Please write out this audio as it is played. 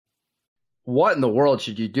What in the world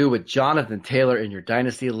should you do with Jonathan Taylor in your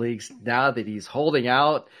dynasty leagues now that he's holding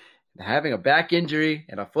out and having a back injury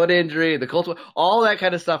and a foot injury, the Colts, all that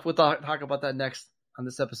kind of stuff? We'll talk about that next on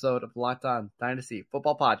this episode of Locked On Dynasty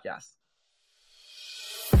Football Podcast.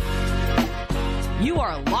 You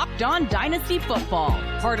are Locked On Dynasty Football,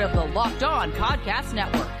 part of the Locked On Podcast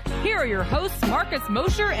Network. Here are your hosts, Marcus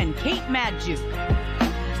Mosher and Kate Madjuk.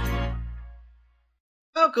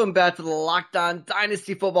 Welcome back to the Locked On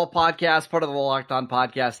Dynasty Football Podcast, part of the Locked On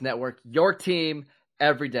Podcast Network, your team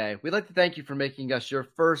every day. We'd like to thank you for making us your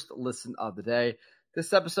first listen of the day.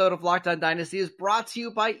 This episode of Locked On Dynasty is brought to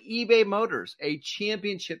you by eBay Motors. A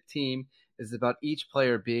championship team is about each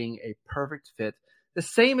player being a perfect fit. The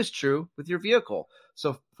same is true with your vehicle.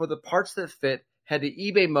 So for the parts that fit, head to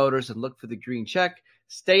eBay Motors and look for the green check.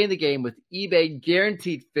 Stay in the game with eBay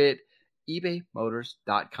Guaranteed Fit,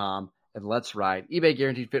 ebaymotors.com. And let's ride. eBay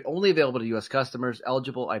Guaranteed Fit, only available to U.S. customers.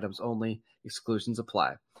 Eligible items only. Exclusions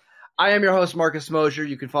apply. I am your host, Marcus Mosher.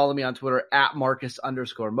 You can follow me on Twitter at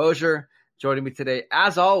Marcus_Mosher. Joining me today,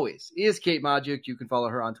 as always, is Kate Madjuk. You can follow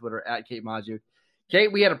her on Twitter at Kate Madjuk.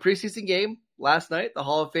 Kate, we had a preseason game last night, the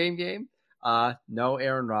Hall of Fame game. No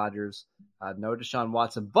Aaron Rodgers, no Deshaun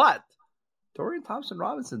Watson, but Dorian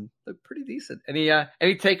Thompson-Robinson looked pretty decent. Any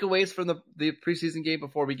takeaways from the preseason game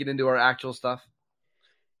before we get into our actual stuff?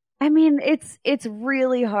 I mean, it's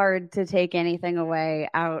really hard to take anything away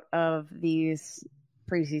out of these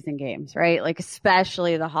preseason games, right? Like,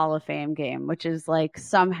 especially the Hall of Fame game, which is like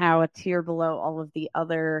somehow a tier below all of the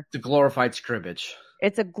other. The glorified scrimmage.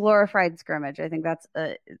 It's a glorified scrimmage. I think that's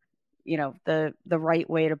the right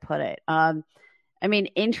way to put it. I mean,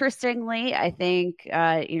 interestingly, I think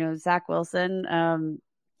Zach Wilson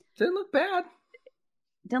didn't look bad.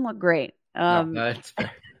 Didn't look great. No, that's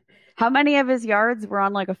fair. How many of his yards were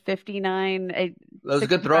on like a 59? That was a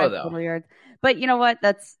good throw, though. Yards. But you know what?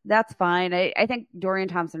 That's fine. I think Dorian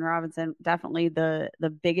Thompson-Robinson, definitely the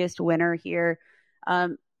biggest winner here.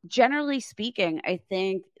 Generally speaking, I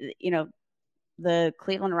think, the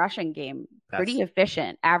Cleveland rushing game, pretty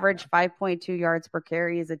efficient. Average 5.2 yards per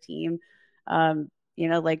carry as a team.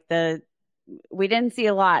 We didn't see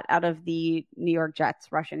a lot out of the New York Jets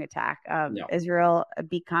rushing attack. No. Israel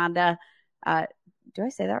Abikanda, do I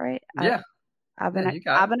say that right? Yeah.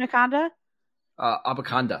 Abinakanda?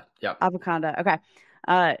 Abakanda. Yeah. Abakanda.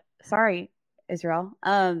 Okay. Sorry, Israel.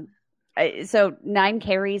 So 9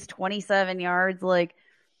 carries, 27 yards. Like,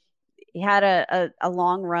 he had a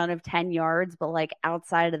long run of 10 yards, but like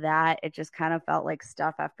outside of that, it just kind of felt like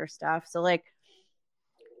stuff after stuff. So like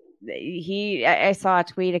I saw a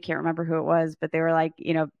tweet, I can't remember who it was, but they were like,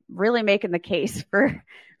 really making the case for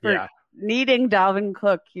needing Dalvin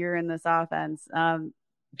Cook here in this offense. Can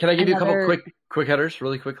I give you a couple quick headers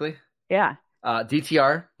really quickly? Yeah.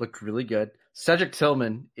 DTR looked really good. Cedric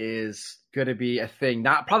Tillman is going to be a thing.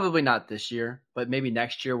 Probably not this year, but maybe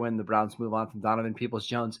next year when the Browns move on from Donovan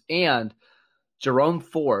Peoples-Jones. And Jerome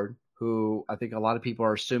Ford, who I think a lot of people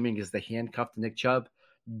are assuming is the handcuffed Nick Chubb,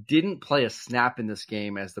 didn't play a snap in this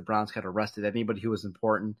game as the Browns kind of rested anybody who was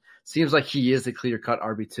important. Seems like he is the clear-cut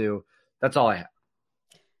RB2. That's all I have.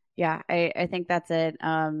 Yeah, I think that's it.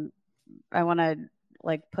 I want to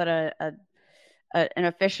put an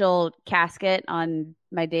official casket on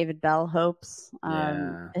my David Bell hopes.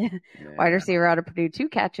 Wide receiver out of Purdue, 2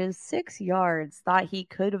 catches, 6 yards. Thought he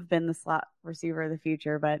could have been the slot receiver of the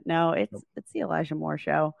future, but no, it's the Elijah Moore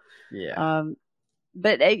show. Yeah.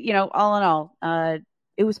 But all in all,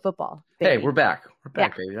 it was football. Baby. Hey, we're back. We're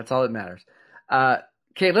back, baby. That's all that matters.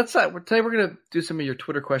 Okay, today we're going to do some of your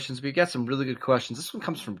Twitter questions. We got some really good questions. This one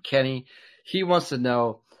comes from Kenny. He wants to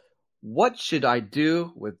know, what should I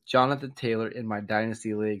do with Jonathan Taylor in my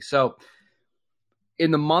Dynasty League? So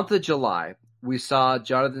in the month of July, we saw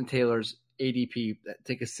Jonathan Taylor's ADP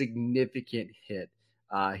take a significant hit.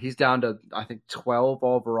 He's down to, I think, 12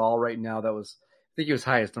 overall right now. I think he was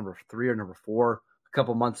high as number 3 or number 4 a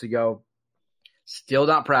couple months ago. Still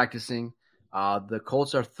not practicing. The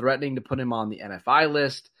Colts are threatening to put him on the NFI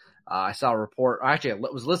list. I saw a report. Actually, I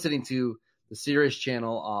was listening to the Sirius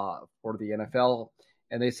channel for the NFL,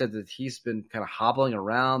 and they said that he's been kind of hobbling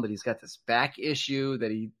around, that he's got this back issue,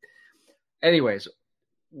 Anyways,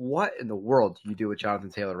 what in the world do you do with Jonathan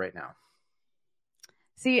Taylor right now?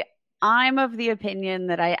 See, I'm of the opinion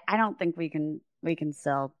that I don't think we can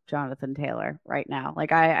sell Jonathan Taylor right now.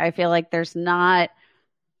 Like, I feel like there's not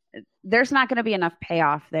going to be enough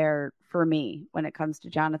payoff there for me when it comes to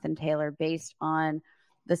Jonathan Taylor based on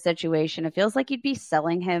the situation. It feels like you'd be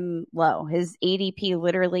selling him low. His ADP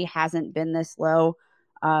literally hasn't been this low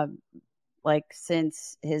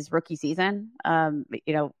since his rookie season.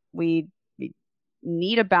 We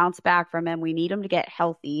need a bounce back from him. We need him to get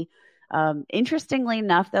healthy. Interestingly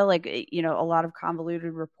enough, though, like, a lot of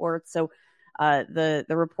convoluted reports. So the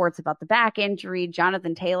reports about the back injury,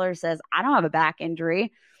 Jonathan Taylor says, I don't have a back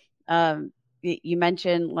injury. You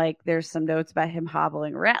mentioned, like, there's some notes about him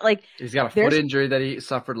hobbling around. Like, he's got a foot injury that he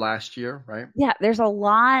suffered last year, right? Yeah, there's a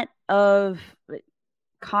lot of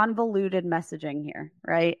convoluted messaging here,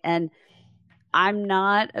 right? And I'm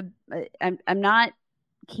not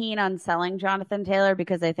keen on selling Jonathan Taylor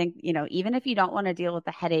because I think, even if you don't want to deal with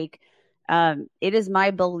the headache, it is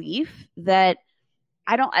my belief that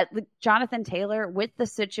Jonathan Taylor, with the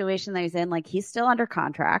situation that he's in, like, he's still under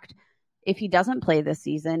contract. If he doesn't play this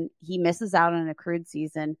season, he misses out on an accrued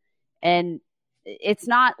season. And it's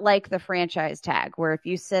not like the franchise tag where if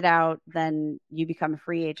you sit out, then you become a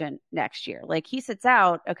free agent next year. Like, he sits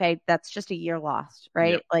out, okay, that's just a year lost,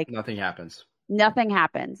 right? Yep, like nothing happens.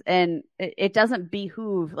 And it doesn't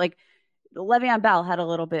behoove. Like, Le'Veon Bell had a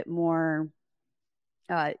little bit more,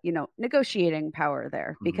 negotiating power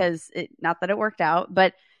there because not that it worked out,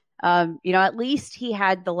 but at least he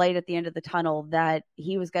had the light at the end of the tunnel that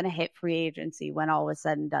he was going to hit free agency when all was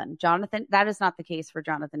said and done. Jonathan, that is not the case for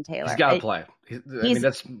Jonathan Taylor. He's got to play.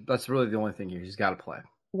 That's really the only thing here. He's got to play.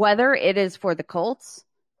 Whether it is for the Colts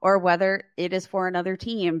or whether it is for another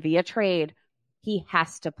team via trade, he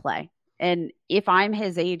has to play. And if I'm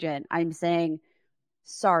his agent, I'm saying,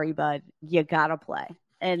 sorry, bud, you got to play.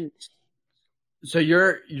 And so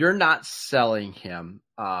you're not selling him.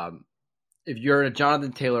 If you're a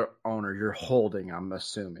Jonathan Taylor owner, you're holding, I'm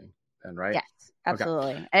assuming, then, right? Yes,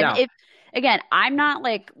 absolutely. Okay. And again, I'm not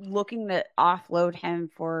like looking to offload him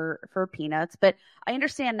for peanuts, but I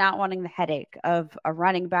understand not wanting the headache of a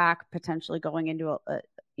running back potentially going into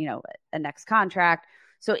a next contract.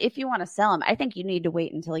 So if you want to sell him, I think you need to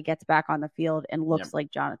wait until he gets back on the field and looks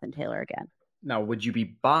like Jonathan Taylor again. Now, would you be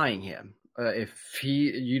buying him? If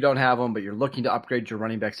you don't have him, but you're looking to upgrade your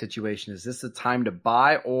running back situation, is this the time to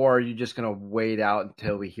buy, or are you just going to wait out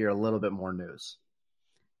until we hear a little bit more news?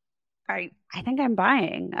 I think I'm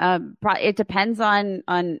buying. It depends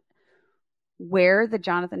on where the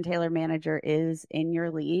Jonathan Taylor manager is in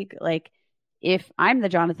your league. Like, if I'm the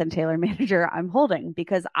Jonathan Taylor manager, I'm holding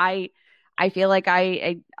because I feel like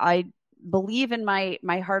I believe in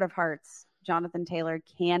my heart of hearts, Jonathan Taylor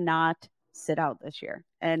cannot sit out this year.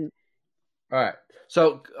 And all right.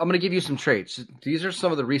 So I'm going to give you some trades. These are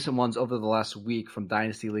some of the recent ones over the last week from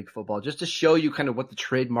Dynasty League Football, just to show you kind of what the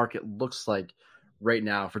trade market looks like right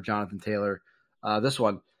now for Jonathan Taylor. This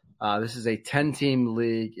is a 10-team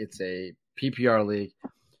league. It's a PPR league.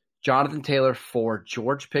 Jonathan Taylor for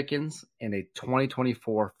George Pickens and a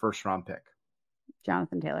 2024 first-round pick.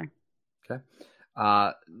 Jonathan Taylor. Okay.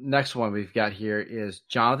 Next one we've got here is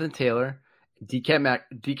Jonathan Taylor,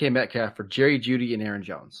 DK Metcalf for Jerry Jeudy and Aaron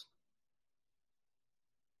Jones.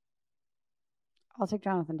 I'll take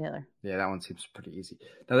Jonathan Taylor. Yeah, that one seems pretty easy.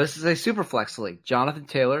 Now, this is a super flex league. Jonathan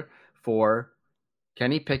Taylor for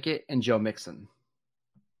Kenny Pickett and Joe Mixon.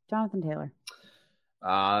 Jonathan Taylor.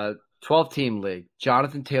 12-team league.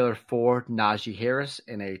 Jonathan Taylor for Najee Harris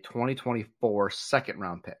and a 2024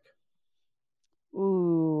 second-round pick.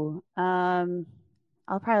 Ooh.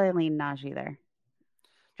 I'll probably lean Najee there.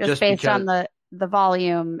 Just based on the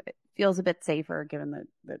volume, it feels a bit safer given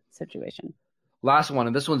the situation. Last one,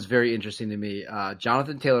 and this one's very interesting to me.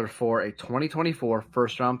 Jonathan Taylor for a 2024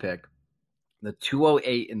 first-round pick, the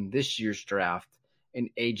 208 in this year's draft, and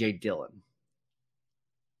A.J. Dillon.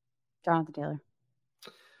 Jonathan Taylor.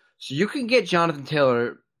 So you can get Jonathan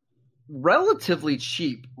Taylor relatively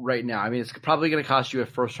cheap right now. I mean, it's probably going to cost you a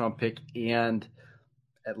first-round pick and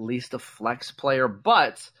at least a flex player,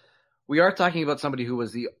 but we are talking about somebody who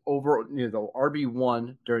was the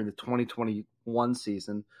RB1 during the 2021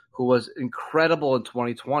 season, who was incredible in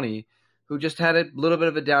 2020, who just had a little bit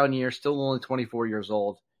of a down year, still only 24 years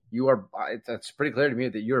old. That's pretty clear to me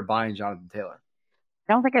that you are buying Jonathan Taylor.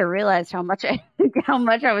 I don't think I realized how much I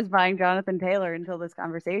was buying Jonathan Taylor until this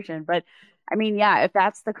conversation. But I mean, yeah, if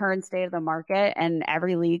that's the current state of the market, and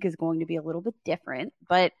every league is going to be a little bit different,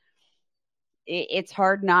 but it's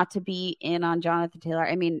hard not to be in on Jonathan Taylor.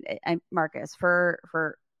 I mean, Marcus,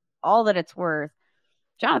 for all that it's worth,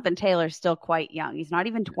 Jonathan Taylor's still quite young. He's not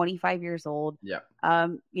even 25 years old. Yeah.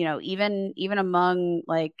 Even among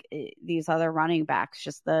like these other running backs,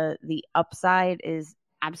 just the upside is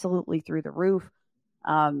absolutely through the roof.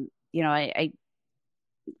 I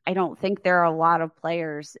don't think there are a lot of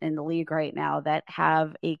players in the league right now that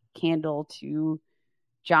have a candle to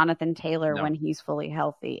Jonathan Taylor when he's fully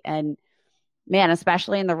healthy. And man,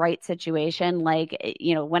 especially in the right situation, like,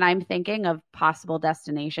 when I'm thinking of possible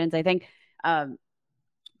destinations, I think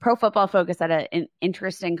Pro Football Focus had an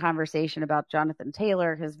interesting conversation about Jonathan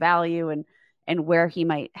Taylor, his value, and and where he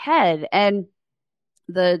might head. And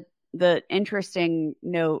the interesting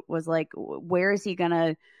note was like, where is he going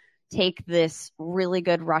to take this really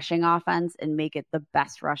good rushing offense and make it the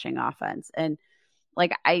best rushing offense? And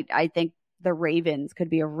like, I think the Ravens could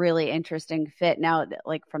be a really interesting fit. Now,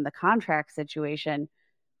 like from the contract situation,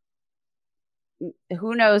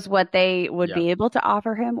 who knows what they would be able to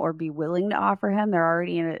offer him or be willing to offer him. They're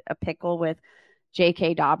already in a pickle with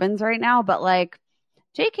J.K. Dobbins right now, but like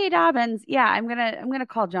J.K. Dobbins, yeah, I'm gonna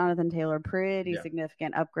call Jonathan Taylor a pretty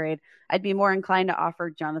significant upgrade. I'd be more inclined to offer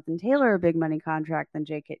Jonathan Taylor a big money contract than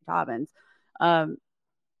J.K. Dobbins.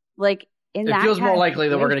 Like in it that feels more likely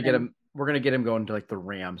that we're gonna get him. We're gonna get him going to like the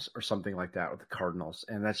Rams or something like that with the Cardinals,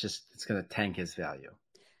 and it's gonna tank his value.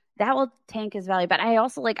 That will tank his value, but I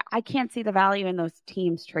also I can't see the value in those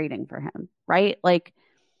teams trading for him, right? Like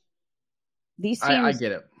these teams, I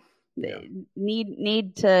get it.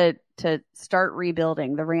 Need to start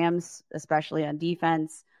rebuilding. The Rams, especially on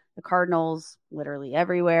defense, the Cardinals, literally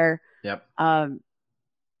everywhere. Yep.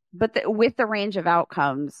 But with the range of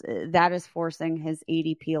outcomes, that is forcing his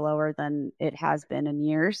ADP lower than it has been in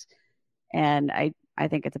years, and I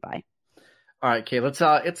think it's a buy. All right, Kay, let's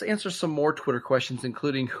answer some more Twitter questions,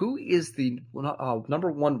 including who is the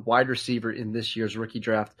number one wide receiver in this year's rookie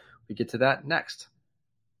draft. We get to that next.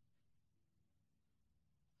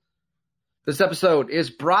 This episode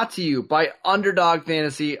is brought to you by Underdog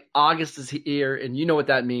Fantasy. August is here, and you know what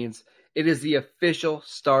that means. It is the official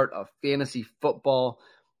start of fantasy football.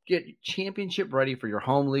 Get championship ready for your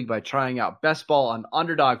home league by trying out Best Ball on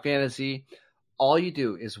Underdog Fantasy. All you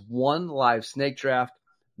do is one live snake draft,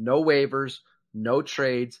 no waivers, no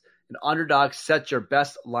trades, and Underdog sets your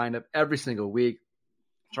best lineup every single week.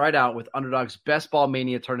 Try it out with Underdog's Best Ball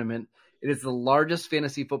Mania tournament. It is the largest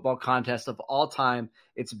fantasy football contest of all time.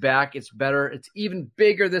 It's back. It's better. It's even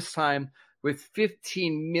bigger this time with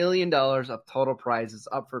 $15 million of total prizes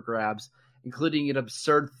up for grabs, including an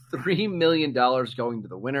absurd $3 million going to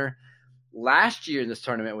the winner. Last year in this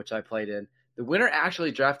tournament, which I played in, the winner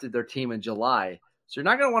actually drafted their team in July. So you're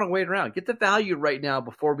not going to want to wait around. Get the value right now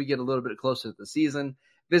before we get a little bit closer to the season.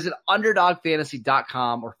 Visit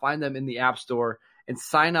UnderdogFantasy.com or find them in the App Store and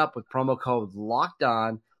sign up with promo code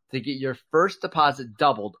LOCKEDON to get your first deposit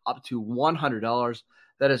doubled up to $100.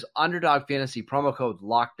 That is Underdog Fantasy promo code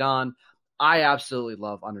LOCKEDON. I absolutely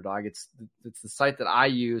love Underdog. It's the site that I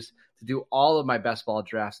use to do all of my best ball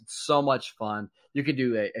drafts. It's so much fun. You can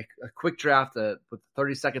do a quick draft with a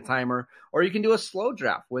 30-second timer, or you can do a slow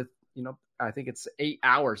draft with, I think it's 8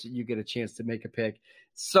 hours that you get a chance to make a pick.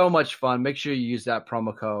 So much fun. Make sure you use that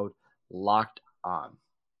promo code Locked On.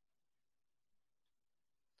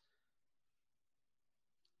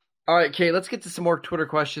 All right, Kate, let's get to some more Twitter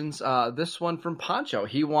questions. This one from Poncho.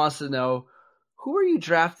 He wants to know, who are you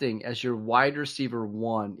drafting as your wide receiver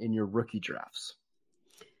one in your rookie drafts?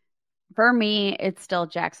 For me, it's still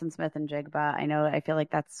Jackson Smith and Jigba. I feel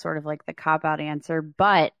like that's sort of like the cop-out answer,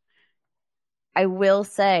 but I will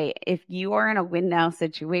say, if you are in a win-now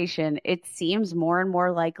situation, it seems more and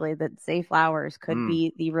more likely that Zay Flowers could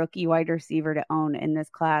be the rookie wide receiver to own in this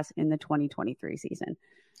class in the 2023 season.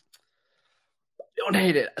 Don't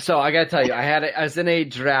hate it. So I got to tell you, I was in a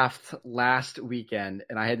draft last weekend,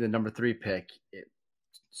 and I had the number 3 pick.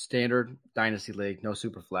 Standard Dynasty League, no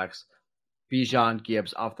super flex. Bijan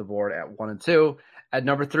Gibbs off the board at 1 and 2. At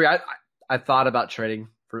number 3, I thought about trading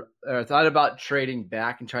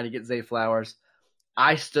back and trying to get Zay Flowers.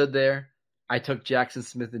 I stood there. I took Jackson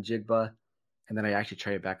Smith and Jigba, and then I actually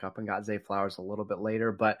traded back up and got Zay Flowers a little bit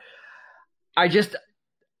later. But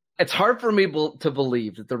it's hard for me to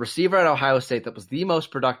believe that the receiver at Ohio State that was the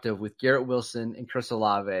most productive with Garrett Wilson and Chris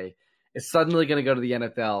Olave is suddenly going to go to the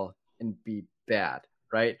NFL and be bad,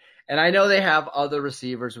 right? And I know they have other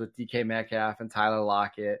receivers with DK Metcalf and Tyler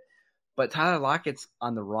Lockett, but Tyler Lockett's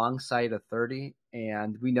on the wrong side of 30,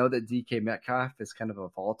 and we know that DK Metcalf is kind of a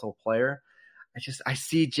volatile player. I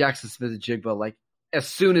see Jackson Smith and Jigba like as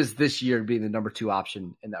soon as this year being the number 2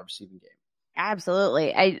 option in that receiving game.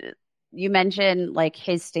 Absolutely. You mentioned like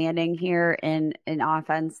his standing here in an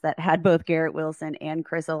offense that had both Garrett Wilson and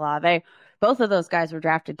Chris Olave. Both of those guys were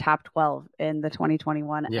drafted top 12 in the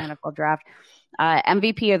 2021 NFL draft.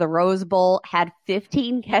 MVP of the Rose Bowl, had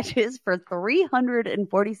 15 catches for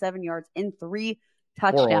 347 yards in 3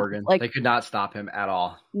 touchdowns. For Oregon. They could not stop him at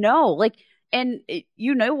all. No,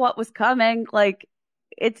 you know what was coming.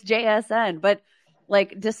 It's JSN, but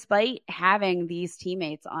despite having these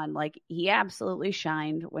teammates on, he absolutely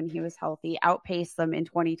shined when he was healthy, outpaced them in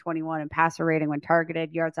 2021 in passer rating when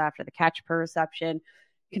targeted, yards after the catch per reception,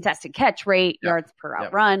 contested catch rate, yards per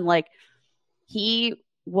outrun. He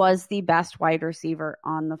was the best wide receiver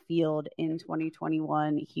on the field in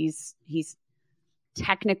 2021. He's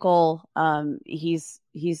technical. He's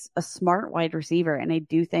a smart wide receiver, and I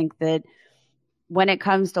do think that when it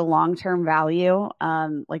comes to long-term value,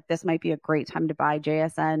 like this might be a great time to buy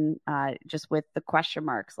JSN, just with the question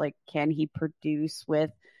marks. Like, can he produce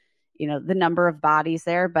with, the number of bodies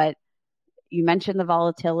there? But you mentioned the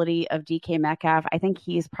volatility of DK Metcalf. I think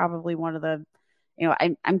he's probably one of the,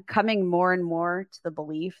 I'm coming more and more to the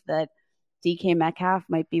belief that DK Metcalf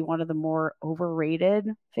might be one of the more overrated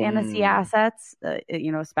fantasy assets,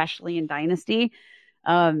 especially in Dynasty.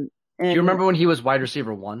 Do you remember when he was wide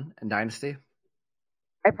receiver 1 in Dynasty?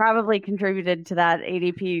 I probably contributed to that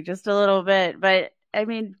ADP just a little bit, but I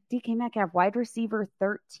mean, DK Metcalf, wide receiver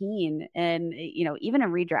 13, and even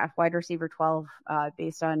in redraft, wide receiver 12,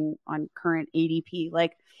 based on current ADP.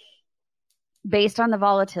 Like, based on the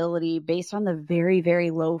volatility, based on the very,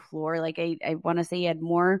 very low floor, like I want to say he had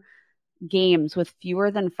more games with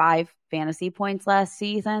fewer than 5 fantasy points last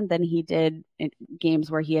season than he did in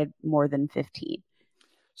games where he had more than 15.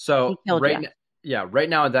 So right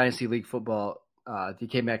now in Dynasty League football,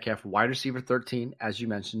 DK Metcalf, wide receiver 13, as you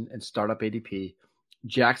mentioned, and startup ADP.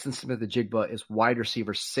 Jackson Smith-Njigba is wide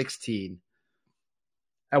receiver 16.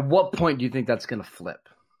 At what point do you think that's going to flip?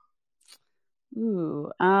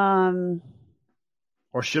 Or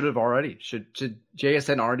should have already? Should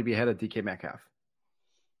JSN already be ahead of DK Metcalf?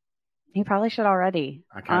 He probably should already,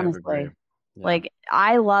 honestly. Yeah. Like,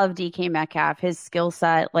 I love DK Metcalf, his skill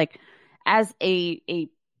set. Like, as a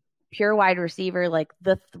pure wide receiver, like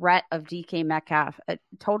the threat of DK Metcalf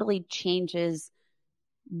totally changes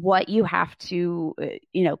what you have to,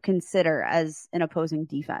 consider as an opposing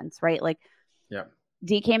defense, right? Like,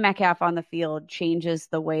 DK Metcalf on the field changes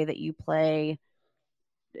the way that you play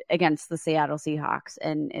against the Seattle Seahawks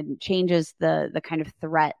and changes the kind of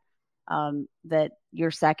threat that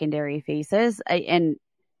your secondary faces. That's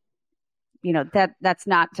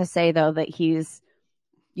not to say though that he's,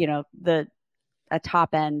 a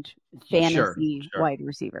top end fantasy wide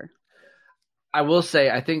receiver. I will say,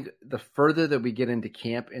 I think the further that we get into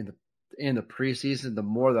camp in the preseason, the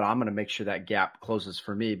more that I'm going to make sure that gap closes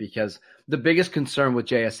for me, because the biggest concern with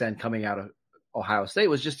JSN coming out of Ohio State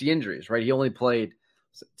was just the injuries, right? He only played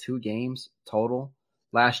 2 games total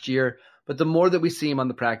last year, but the more that we see him on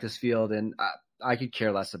the practice field, and I couldn't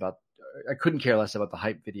care less about the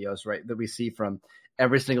hype videos, right, that we see from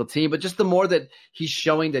every single team, but just the more that he's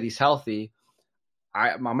showing that he's healthy,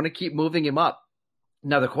 I'm going to keep moving him up.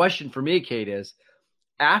 Now, the question for me, Kate, is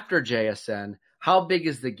after JSN, how big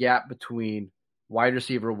is the gap between wide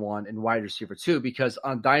receiver 1 and wide receiver 2? Because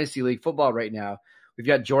on Dynasty League football right now, we've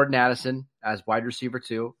got Jordan Addison as wide receiver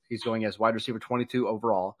 2. He's going as wide receiver 22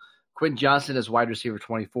 overall. Quentin Johnston as wide receiver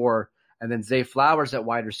 24. And then Zay Flowers at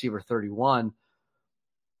wide receiver 31.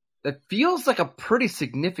 That feels like a pretty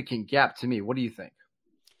significant gap to me. What do you think?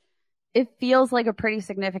 It feels like a pretty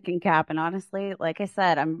significant gap. And honestly, like I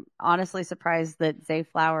said, I'm honestly surprised that Zay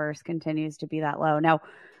Flowers continues to be that low. Now,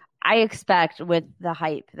 I expect with the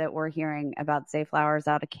hype that we're hearing about Zay Flowers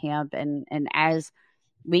out of camp, and as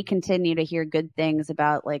we continue to hear good things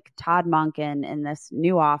about like Todd Monken and this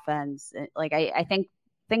new offense, like I think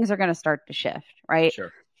things are going to start to shift, right?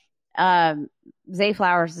 Sure. Zay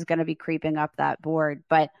Flowers is going to be creeping up that board,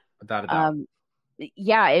 but without a doubt.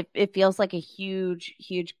 It feels like a huge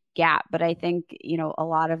gap, but I think, a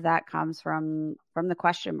lot of that comes from the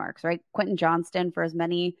question marks, right? Quentin Johnston, for as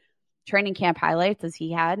many training camp highlights as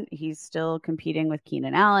he had, he's still competing with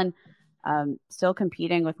Keenan Allen, still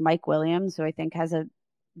competing with Mike Williams, who I think has a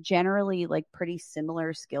generally like pretty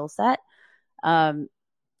similar skill set. It's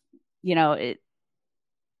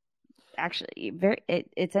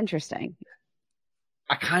interesting.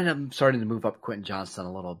 I kind of am starting to move up Quentin Johnston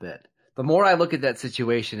a little bit. The more I look at that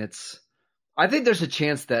situation, I think there's a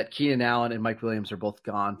chance that Keenan Allen and Mike Williams are both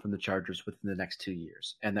gone from the Chargers within the next 2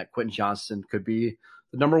 years, and that Quentin Johnston could be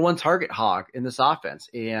the number 1 target hog in this offense.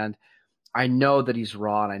 And I know that he's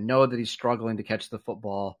raw, and I know that he's struggling to catch the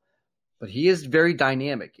football, but he is very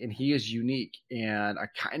dynamic and he is unique. And I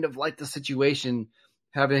kind of like the situation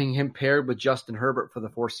having him paired with Justin Herbert for the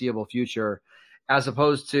foreseeable future, as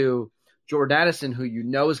opposed to Jordan Addison, who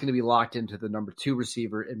is going to be locked into the number 2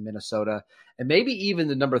 receiver in Minnesota, and maybe even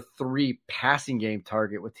the number 3 passing game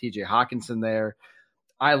target with TJ Hawkinson there.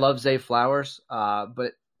 I love Zay Flowers,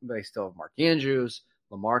 but they still have Mark Andrews.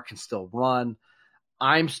 Lamar can still run.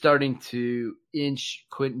 I'm starting to inch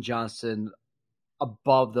Quentin Johnston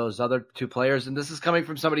above those other 2 players, and this is coming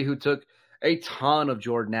from somebody who took a ton of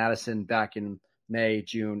Jordan Addison back in May,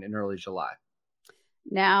 June, and early July.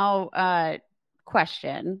 Now,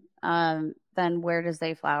 question. Then where does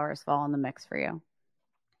Zay Flowers fall in the mix for you?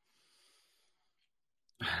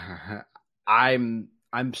 I'm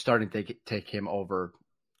I'm starting to take him over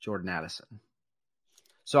Jordan Addison.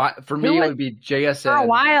 So for me, it would be JSN. For a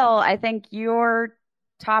while, I think your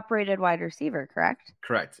top-rated wide receiver, correct?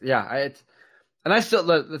 Correct. Yeah. And I still,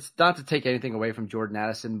 it's not to take anything away from Jordan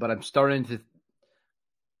Addison, but I'm starting to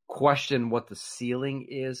question what the ceiling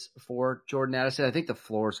is for Jordan Addison. I think the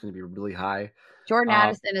floor is going to be really high. Jordan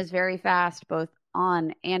Addison is very fast, both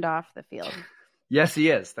on and off the field. Yes, he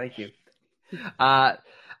is. Thank you.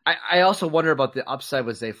 I also wonder about the upside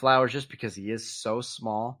with Zay Flowers just because he is so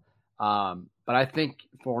small. But I think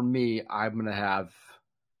for me, I'm going to have,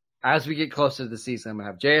 as we get closer to the season, I'm going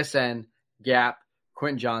to have JSN, Gap,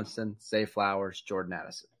 Quentin Johnston, Zay Flowers, Jordan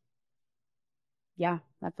Addison. Yeah,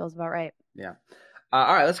 that feels about right. Yeah.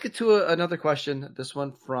 All right, let's get to another question. This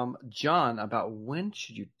one from John about when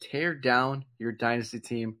should you tear down your dynasty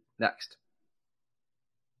team next?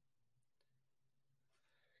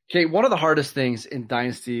 Okay, one of the hardest things in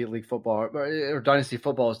dynasty league football or dynasty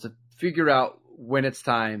football is to figure out when it's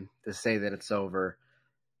time to say that it's over.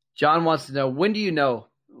 John wants to know, when do you know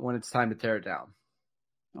when it's time to tear it down?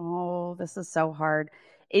 Oh, this is so hard.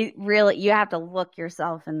 It really, you have to look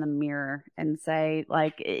yourself in the mirror and say,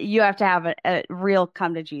 like, you have to have a real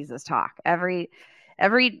come to Jesus talk. Every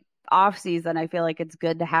off season, I feel like it's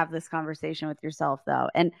good to have this conversation with yourself, though.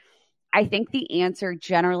 And I think the answer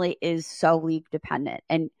generally is so league dependent.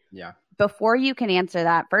 And yeah, before you can answer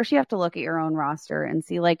that, first you have to look at your own roster and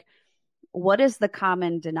see, like, what is the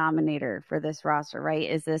common denominator for this roster, right?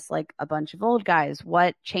 Is this like a bunch of old guys?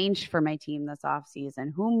 What changed for my team this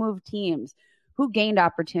offseason? Who moved teams? Who gained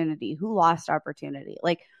opportunity? Who lost opportunity?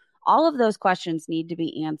 Like, all of those questions need to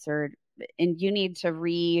be answered, and you need to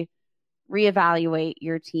reevaluate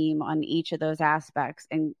your team on each of those aspects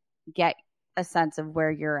and get a sense of where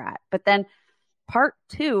you're at. But then part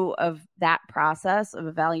two of that process of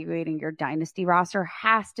evaluating your dynasty roster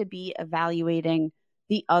has to be evaluating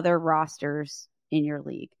the other rosters in your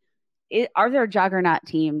league. Are there juggernaut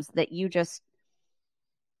teams that you just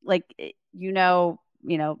like,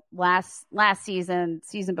 last season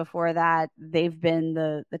before that, they've been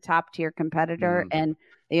the top tier competitor and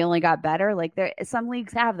they only got better. Like, some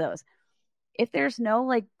leagues have those. If there's no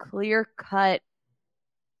like clear cut,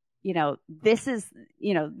 these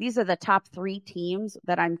are the top 3 teams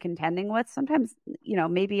that I'm contending with. Sometimes,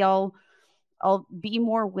 maybe I'll be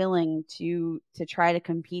more willing to try to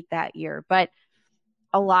compete that year. But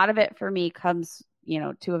a lot of it for me comes,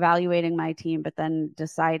 to evaluating my team, but then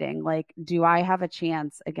deciding, like, do I have a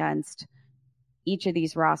chance against each of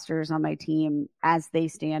these rosters on my team as they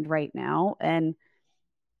stand right now? And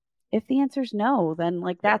if the answer is no, then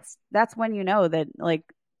like that's when you know that, like,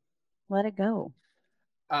 let it go.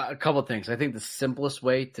 A couple of things. I think the simplest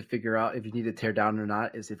way to figure out if you need to tear down or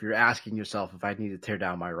not is if you're asking yourself if I need to tear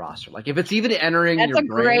down my roster. Like, if it's even entering your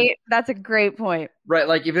brain. That's a great point. Right.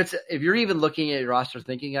 Like, if you're even looking at your roster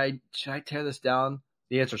thinking, should I tear this down?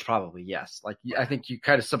 The answer is probably yes. Like, I think you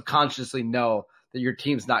kind of subconsciously know that your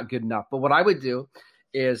team's not good enough. But what I would do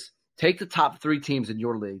is take the top 3 teams in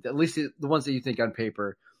your league, at least the ones that you think on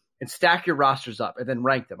paper, and stack your rosters up and then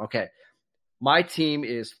rank them. Okay, my team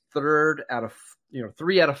is 3 out of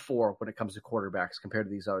 4 when it comes to quarterbacks compared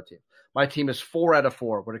to these other teams. My team is 4 out of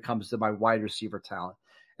 4 when it comes to my wide receiver talent.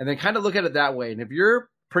 And then kind of look at it that way. And if you're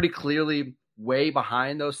pretty clearly way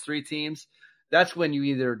behind those 3 teams, that's when you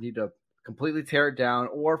either need to completely tear it down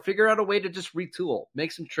or figure out a way to just retool,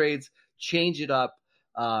 make some trades, change it up.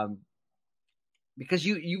 Because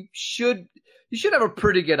you should have a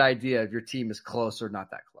pretty good idea if your team is close or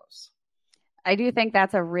not that close. I do think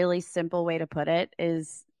that's a really simple way to put it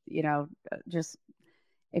is, just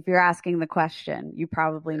if you're asking the question, you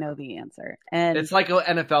probably know the answer. And it's like an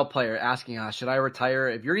NFL player asking, should I retire?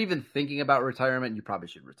 If you're even thinking about retirement, you probably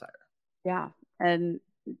should retire. Yeah. And,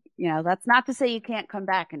 that's not to say you can't come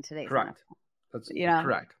back in today's Correct. NFL. That's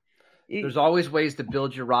correct. There's always ways to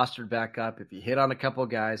build your roster back up. If you hit on a couple of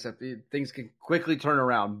guys, things can quickly turn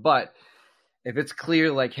around. But if it's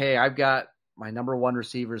clear, like, hey, I've got my number 1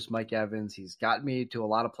 receiver is Mike Evans. He's got me to a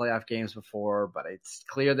lot of playoff games before, but it's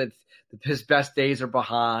clear that his best days are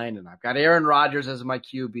behind, and I've got Aaron Rodgers as my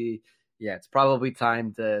QB. Yeah, it's probably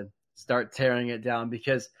time to start tearing it down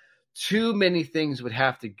because too many things would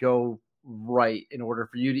have to go right in order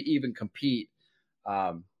for you to even compete.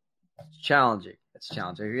 It's challenging.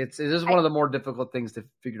 It is one of the more difficult things to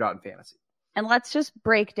figure out in fantasy. And let's just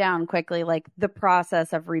break down quickly, like, the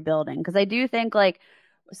process of rebuilding. Because I do think, like,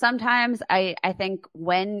 sometimes I think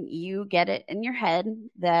when you get it in your head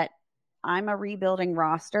that I'm a rebuilding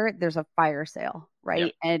roster, there's a fire sale, right?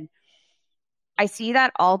 Yep. And I see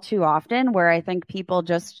that all too often where I think people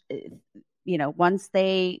just, once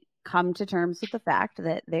they come to terms with the fact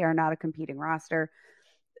that they are not a competing roster,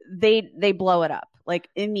 they blow it up like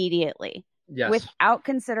immediately. Yes. Without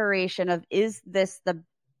consideration of, is this the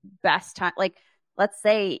best time? Like, let's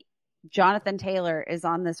say Jonathan Taylor is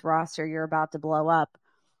on this roster you're about to blow up.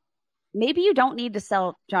 Maybe you don't need to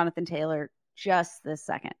sell Jonathan Taylor just this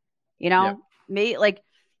second. Like,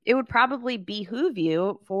 it would probably behoove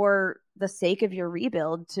you, for the sake of your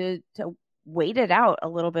rebuild, to wait it out a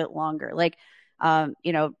little bit longer. Like,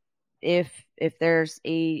 if there's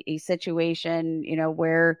a situation,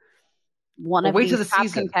 where one of these top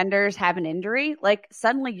contenders have an injury, like,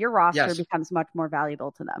 suddenly your roster becomes much more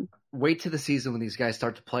valuable to them. Wait to the season when these guys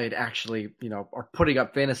start to play and actually, are putting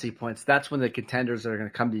up fantasy points. That's when the contenders are going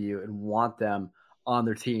to come to you and want them on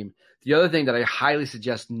their team. The other thing that I highly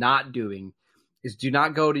suggest not doing is, do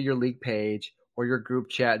not go to your league page or your group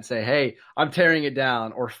chat and say, hey, I'm tearing it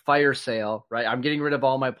down, or fire sale, right? I'm getting rid of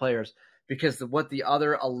all my players, because what the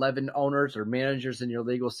other 11 owners or managers in your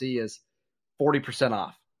league will see is 40%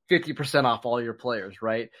 off, 50% off all your players,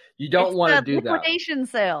 right? You don't want to do that. Liquidation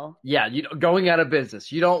sale. Yeah, going out of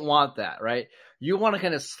business. You don't want that, right? You want to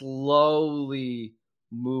kind of slowly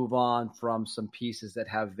move on from some pieces that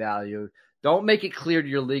have value. Don't make it clear to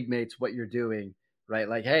your league mates what you're doing, right?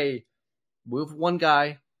 Like, hey, move one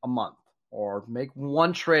guy a month, or make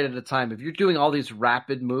one trade at a time. If you're doing all these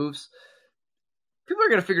rapid moves, people are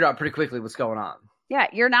going to figure out pretty quickly what's going on. Yeah,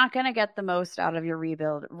 you're not going to get the most out of your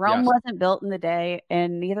rebuild. Rome wasn't built in the day,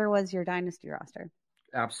 and neither was your dynasty roster.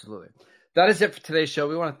 Absolutely. That is it for today's show.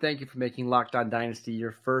 We want to thank you for making Locked On Dynasty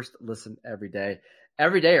your first listen every day.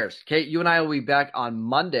 Everydayers, Kate, you and I will be back on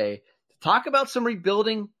Monday to talk about some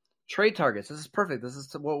rebuilding trade targets. This is perfect. This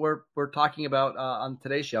is what we're talking about on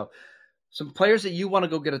today's show. Some players that you want to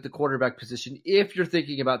go get at the quarterback position if you're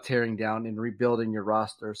thinking about tearing down and rebuilding your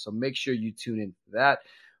roster. So make sure you tune in for that.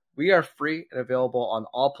 We are free and available on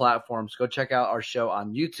all platforms. Go check out our show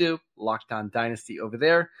on YouTube, Locked On Dynasty over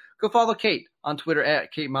there. Go follow Kate on Twitter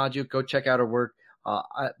at Kate Maju. Go check out her work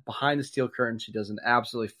behind the steel curtain. She does an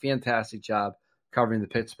absolutely fantastic job covering the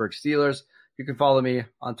Pittsburgh Steelers. You can follow me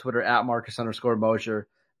on Twitter at Marcus_Mosher.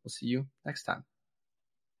 We'll see you next time.